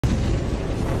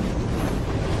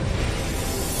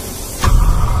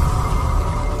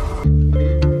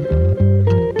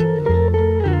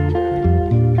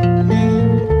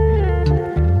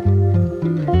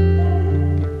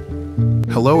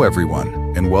everyone,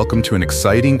 and welcome to an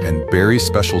exciting and very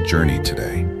special journey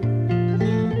today.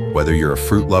 Whether you're a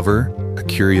fruit lover, a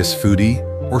curious foodie,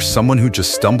 or someone who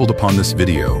just stumbled upon this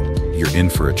video, you're in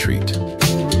for a treat.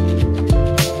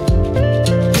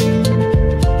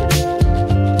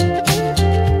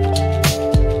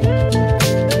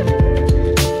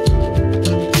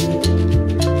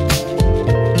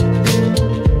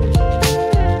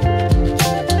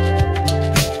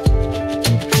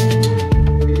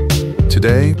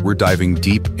 Today, we're diving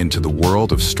deep into the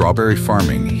world of strawberry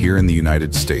farming here in the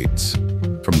United States.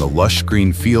 From the lush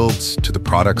green fields to the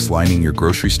products lining your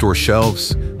grocery store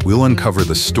shelves, we'll uncover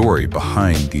the story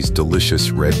behind these delicious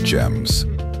red gems.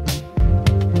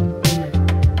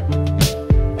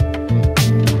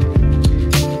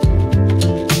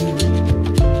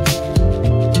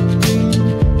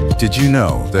 Did you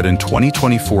know that in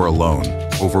 2024 alone,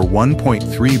 over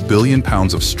 1.3 billion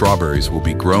pounds of strawberries will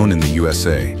be grown in the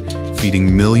USA,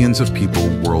 feeding millions of people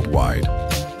worldwide?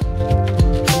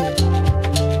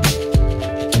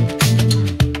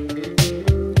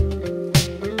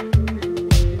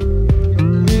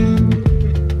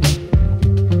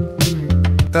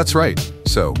 That's right.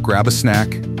 So grab a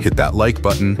snack, hit that like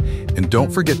button, and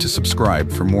don't forget to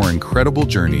subscribe for more incredible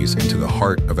journeys into the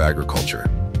heart of agriculture.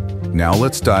 Now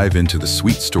let's dive into the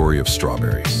sweet story of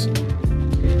strawberries.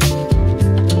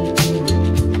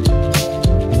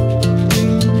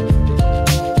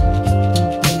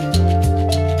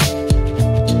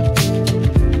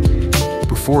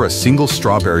 Before a single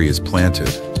strawberry is planted,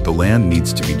 the land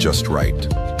needs to be just right.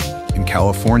 In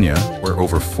California, where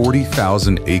over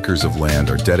 40,000 acres of land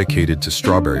are dedicated to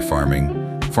strawberry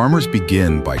farming, farmers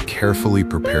begin by carefully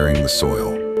preparing the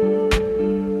soil.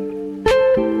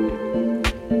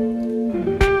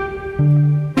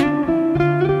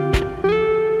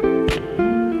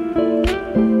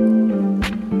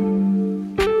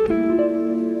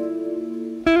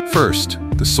 First,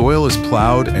 the soil is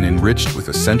plowed and enriched with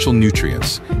essential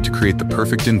nutrients to create the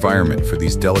perfect environment for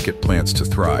these delicate plants to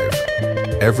thrive.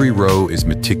 Every row is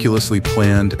meticulously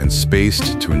planned and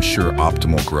spaced to ensure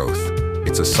optimal growth.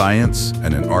 It's a science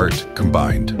and an art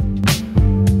combined.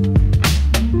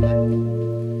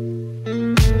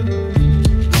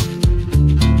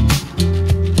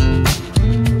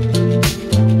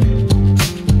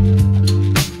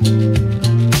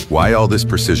 Why all this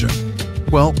precision?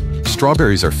 Well,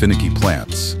 strawberries are finicky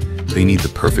plants. They need the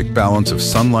perfect balance of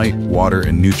sunlight, water,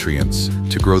 and nutrients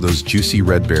to grow those juicy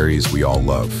red berries we all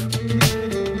love.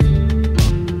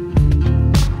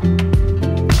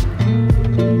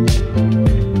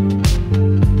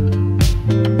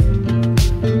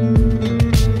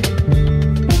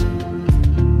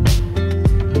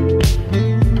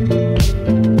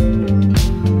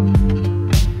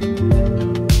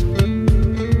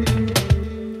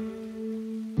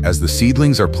 As the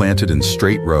seedlings are planted in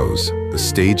straight rows, the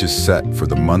stage is set for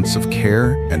the months of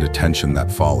care and attention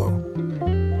that follow.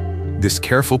 This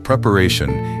careful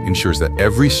preparation ensures that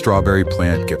every strawberry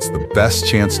plant gets the best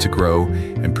chance to grow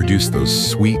and produce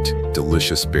those sweet,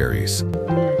 delicious berries.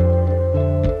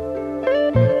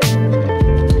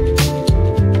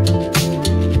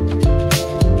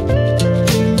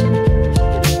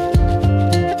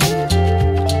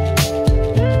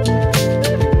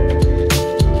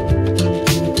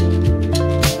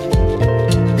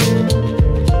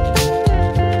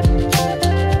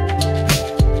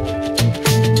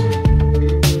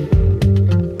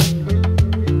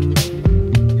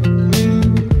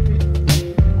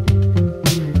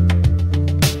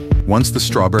 Once the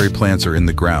strawberry plants are in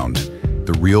the ground,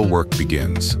 the real work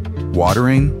begins.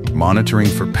 Watering, monitoring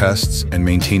for pests, and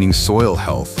maintaining soil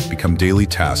health become daily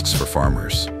tasks for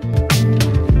farmers.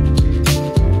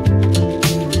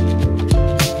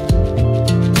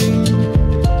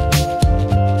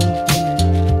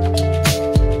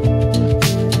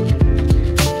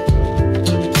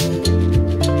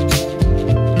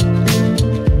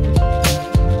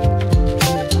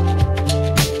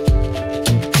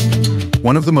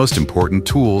 One of the most important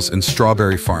tools in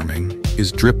strawberry farming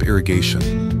is drip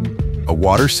irrigation, a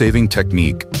water-saving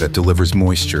technique that delivers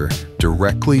moisture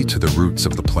directly to the roots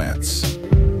of the plants.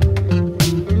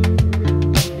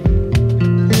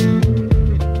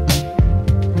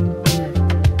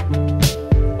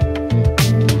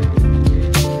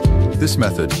 This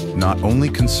method not only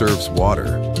conserves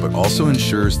water, but also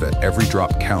ensures that every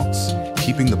drop counts,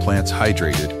 keeping the plants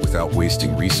hydrated without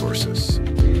wasting resources.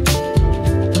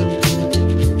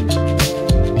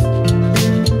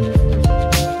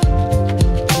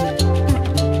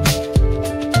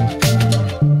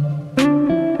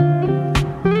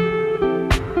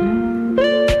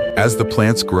 As the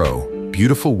plants grow,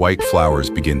 beautiful white flowers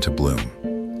begin to bloom.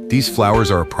 These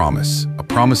flowers are a promise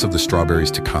of the strawberries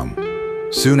to come.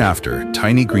 Soon after,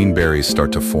 tiny green berries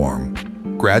start to form,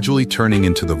 gradually turning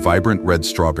into the vibrant red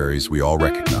strawberries we all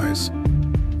recognize.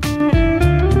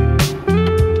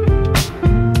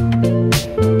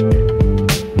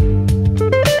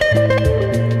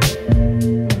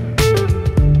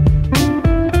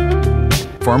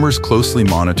 Farmers closely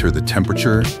monitor the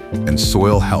temperature and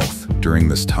soil health during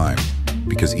this time,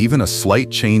 because even a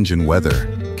slight change in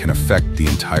weather can affect the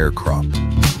entire crop.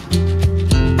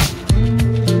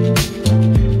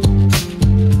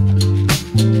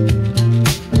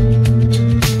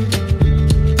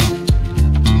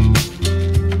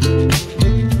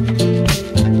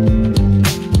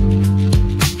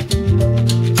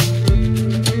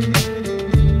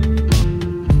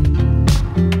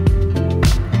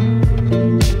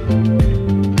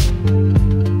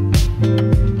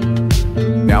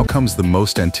 Now comes the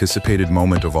most anticipated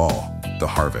moment of all, the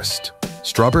harvest.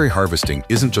 Strawberry harvesting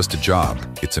isn't just a job,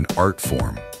 it's an art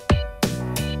form.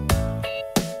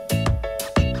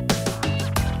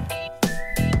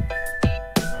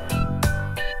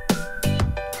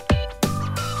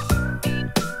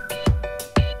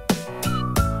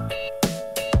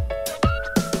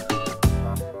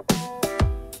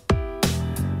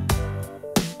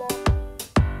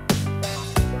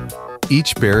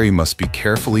 Each berry must be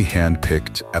carefully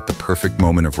hand-picked at the perfect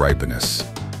moment of ripeness.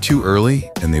 Too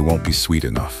early, and they won't be sweet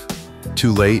enough.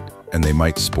 Too late, and they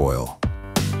might spoil.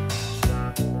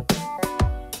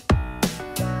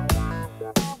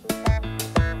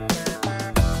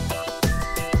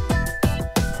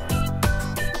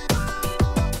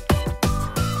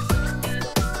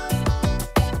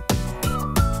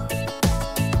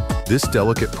 This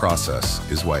delicate process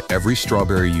is why every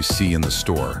strawberry you see in the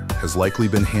store has likely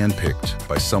been handpicked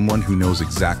by someone who knows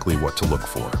exactly what to look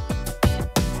for.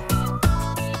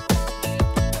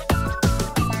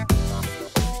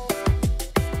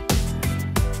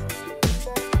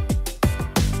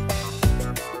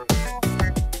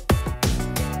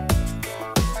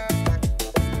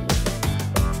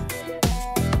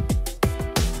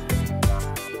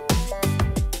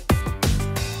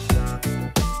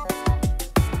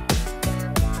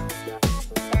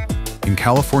 In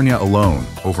California alone,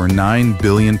 over 9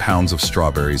 billion pounds of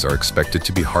strawberries are expected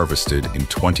to be harvested in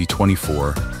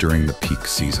 2024 during the peak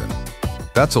season.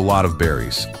 That's a lot of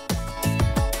berries.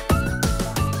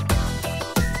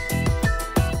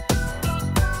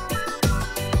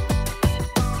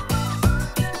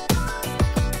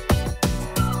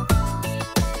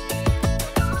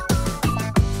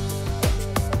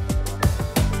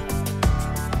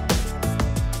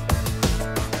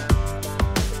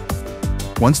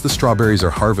 Once the strawberries are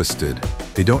harvested,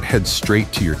 they don't head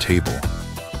straight to your table.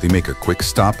 They make a quick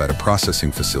stop at a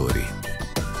processing facility.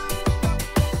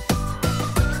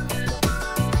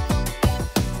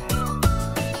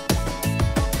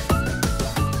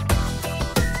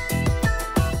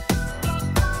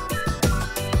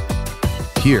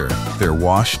 Here, they're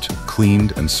washed,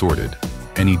 cleaned, and sorted.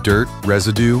 Any dirt,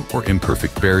 residue, or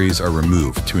imperfect berries are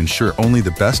removed to ensure only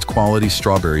the best quality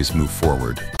strawberries move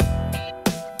forward.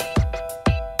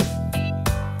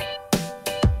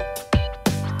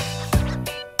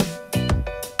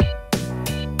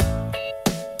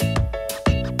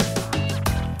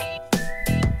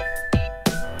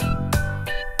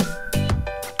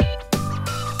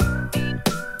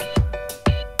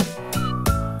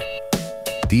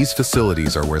 These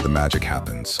facilities are where the magic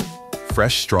happens.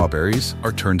 Fresh strawberries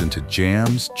are turned into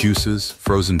jams, juices,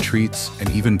 frozen treats, and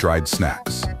even dried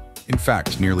snacks. In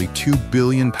fact, nearly 2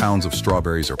 billion pounds of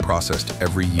strawberries are processed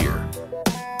every year.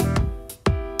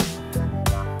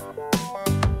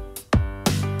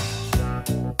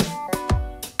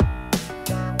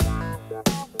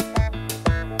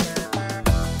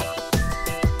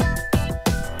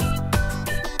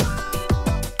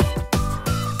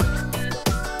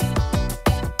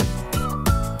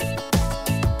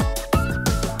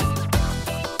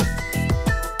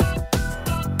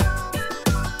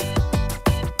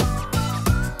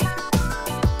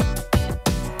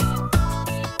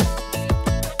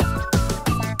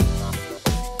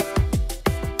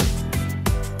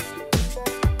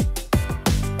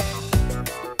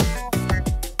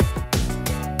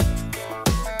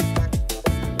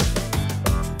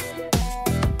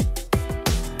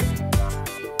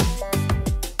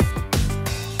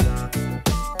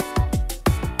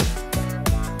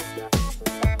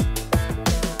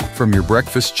 From your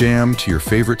breakfast jam to your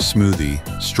favorite smoothie,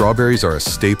 strawberries are a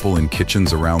staple in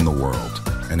kitchens around the world,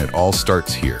 and it all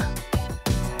starts here.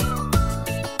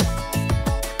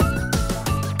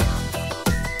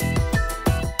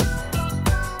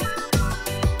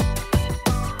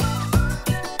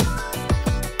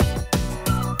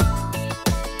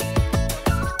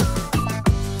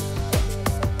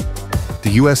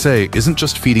 The USA isn't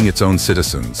just feeding its own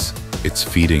citizens, it's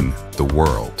feeding the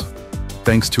world.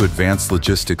 Thanks to advanced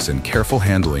logistics and careful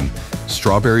handling,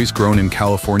 strawberries grown in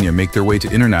California make their way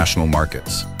to international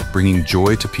markets, bringing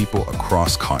joy to people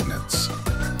across continents.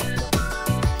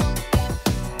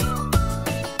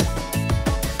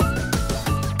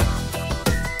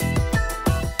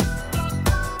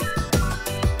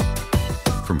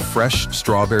 From fresh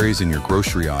strawberries in your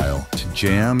grocery aisle to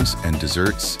jams and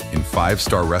desserts in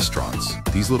five-star restaurants,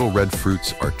 these little red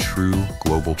fruits are true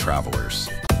global travelers.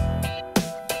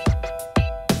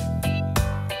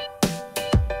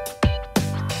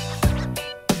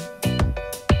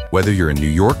 Whether you're in New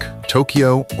York,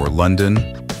 Tokyo, or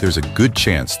London, there's a good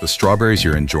chance the strawberries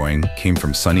you're enjoying came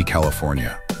from sunny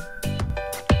California.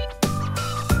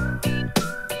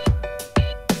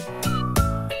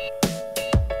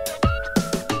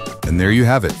 And there you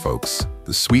have it, folks,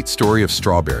 the sweet story of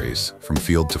strawberries from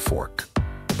field to fork.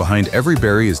 Behind every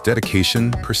berry is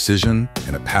dedication, precision,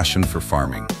 and a passion for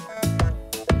farming.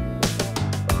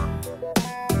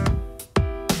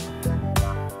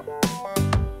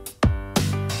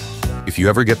 If you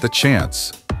ever get the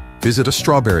chance, visit a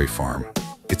strawberry farm.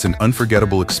 It's an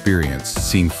unforgettable experience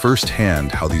seeing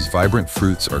firsthand how these vibrant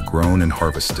fruits are grown and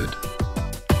harvested.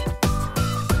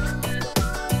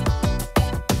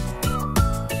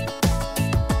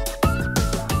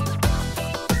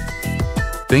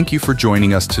 Thank you for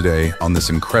joining us today on this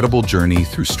incredible journey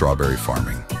through strawberry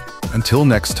farming. Until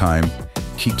next time,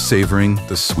 keep savoring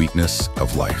the sweetness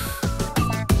of life.